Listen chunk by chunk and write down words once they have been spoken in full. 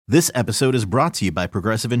This episode is brought to you by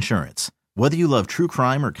Progressive Insurance. Whether you love true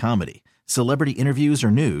crime or comedy, celebrity interviews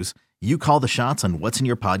or news, you call the shots on what's in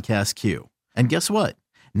your podcast queue. And guess what?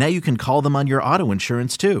 Now you can call them on your auto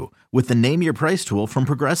insurance too with the Name Your Price tool from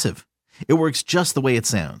Progressive. It works just the way it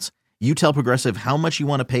sounds. You tell Progressive how much you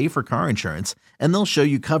want to pay for car insurance, and they'll show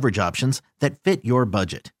you coverage options that fit your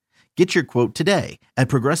budget. Get your quote today at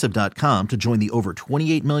Progressive.com to join the over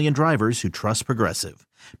 28 million drivers who trust Progressive.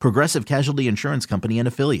 Progressive Casualty Insurance Company and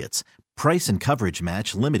Affiliates. Price and coverage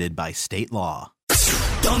match limited by state law.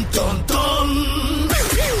 Dun, dun, dun.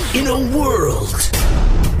 In a world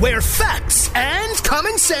where facts and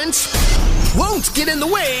common sense won't get in the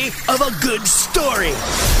way of a good story.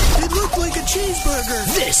 It looked like a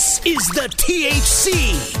cheeseburger. This is the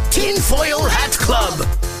THC Tinfoil Hat Club.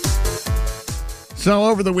 So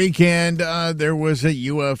over the weekend, there was a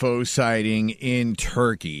UFO sighting in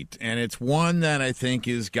Turkey, and it's one that I think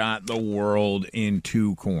has got the world in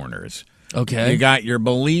two corners. Okay. You got your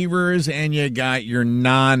believers and you got your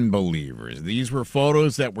non-believers. These were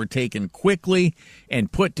photos that were taken quickly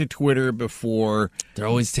and put to Twitter before... They're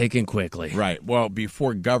always taken quickly. Right. Well,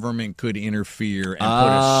 before government could interfere and put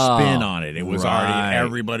a spin on it. It was already...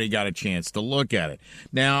 Everybody got a chance to look at it.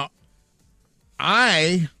 Now,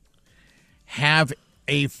 I have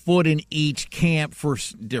a foot in each camp for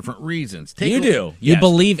different reasons. You do. You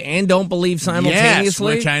believe and don't believe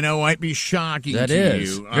simultaneously? Yes, which I know might be shocking to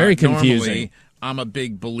you. Very confusing. Normally, I'm a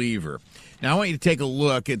big believer. Now, I want you to take a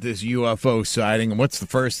look at this UFO sighting, and what's the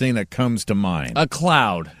first thing that comes to mind? A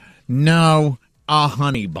cloud. No, a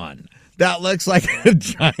honey bun. That looks like a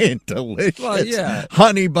giant, delicious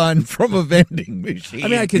honey bun from a vending machine. I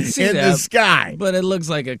mean, I can see in that, the sky. But it looks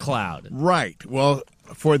like a cloud. Right. Well,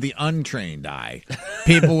 for the untrained eye,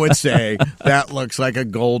 people would say that looks like a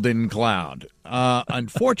golden cloud.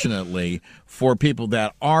 Unfortunately, for people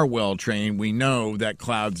that are well-trained, we know that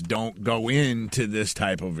clouds don't go into this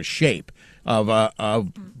type of a shape.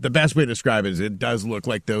 The best way to describe it is it does look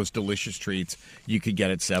like those delicious treats you could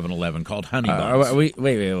get at 7-Eleven called honey buns. Wait.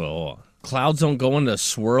 Clouds don't go into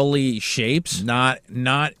swirly shapes? Not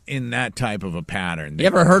in that type of a pattern. You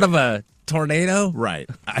ever heard of a tornado? Right.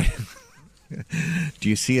 Do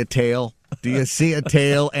you see a tail? Do you see a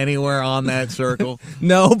tail anywhere on that circle?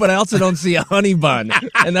 No, but I also don't see a honey bun.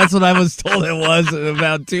 And that's what I was told it was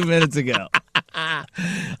about 2 minutes ago.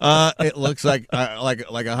 It looks like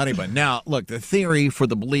a honey bun. Now, look, the theory for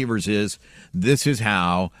the believers is this is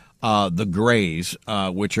how the Greys,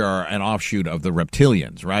 which are an offshoot of the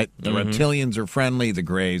reptilians, right? The reptilians are friendly, the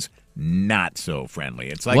Greys not so friendly.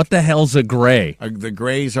 It's like, what the hell's a gray? The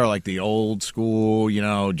Greys are like the old school,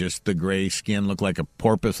 just the gray skin, look like a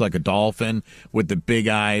porpoise, like a dolphin, with the big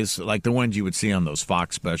eyes, like the ones you would see on those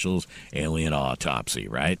Fox specials, Alien Autopsy,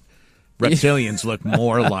 right? Reptilians look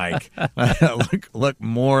more like look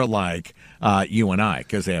more like you and I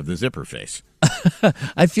because they have the zipper face.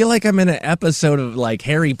 I feel like I'm in an episode of like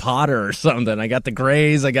Harry Potter or something. I got the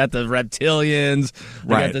Greys, I got the reptilians,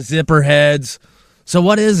 I got the zipper heads. So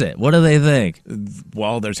what is it? What do they think?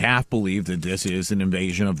 Well, there's half belief that this is an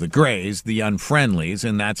invasion of the Greys, the unfriendlies,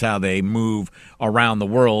 and that's how they move around the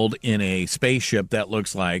world in a spaceship that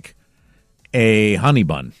looks like a honey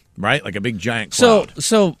bun, right? Like a big giant cloud.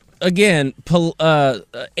 So again,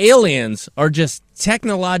 aliens are just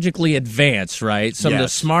technologically advanced, right? Some of the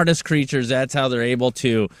smartest creatures, that's how they're able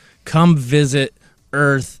to come visit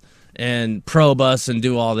Earth and probe us and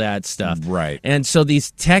do all that stuff. Right. And so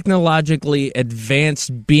these technologically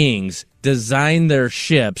advanced beings design their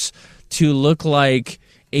ships to look like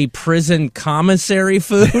a prison commissary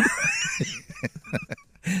food.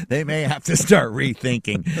 They may have to start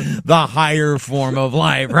rethinking the higher form of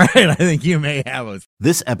life, right? I think you may have a...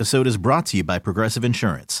 This episode is brought to you by Progressive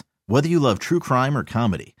Insurance. Whether you love true crime or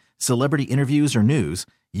comedy, celebrity interviews or news,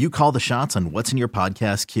 you call the shots on what's in your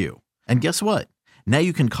podcast queue. And guess what? Now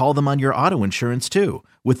you can call them on your auto insurance too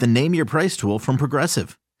with the Name Your Price tool from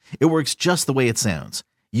Progressive. It works just the way it sounds.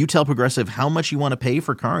 You tell Progressive how much you want to pay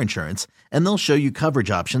for car insurance, and they'll show you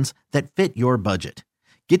coverage options that fit your budget.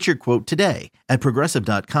 Get your quote today at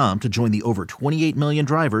Progressive.com to join the over 28 million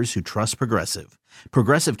drivers who trust Progressive.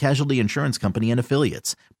 Progressive Casualty Insurance Company and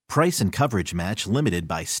Affiliates. Price and coverage match limited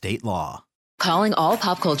by state law. Calling all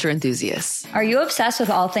pop culture enthusiasts. Are you obsessed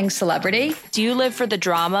with all things celebrity? Do you live for the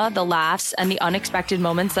drama, the laughs, and the unexpected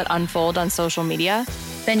moments that unfold on social media?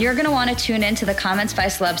 Then you're going to want to tune in to the Comments by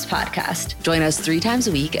Celebs podcast. Join us 3 times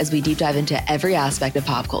a week as we deep dive into every aspect of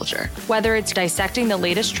pop culture. Whether it's dissecting the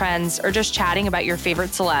latest trends or just chatting about your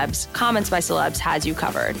favorite celebs, Comments by Celebs has you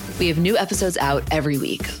covered. We have new episodes out every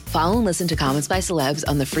week. Follow and listen to Comments by Celebs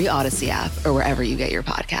on the free Odyssey app or wherever you get your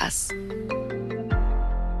podcasts.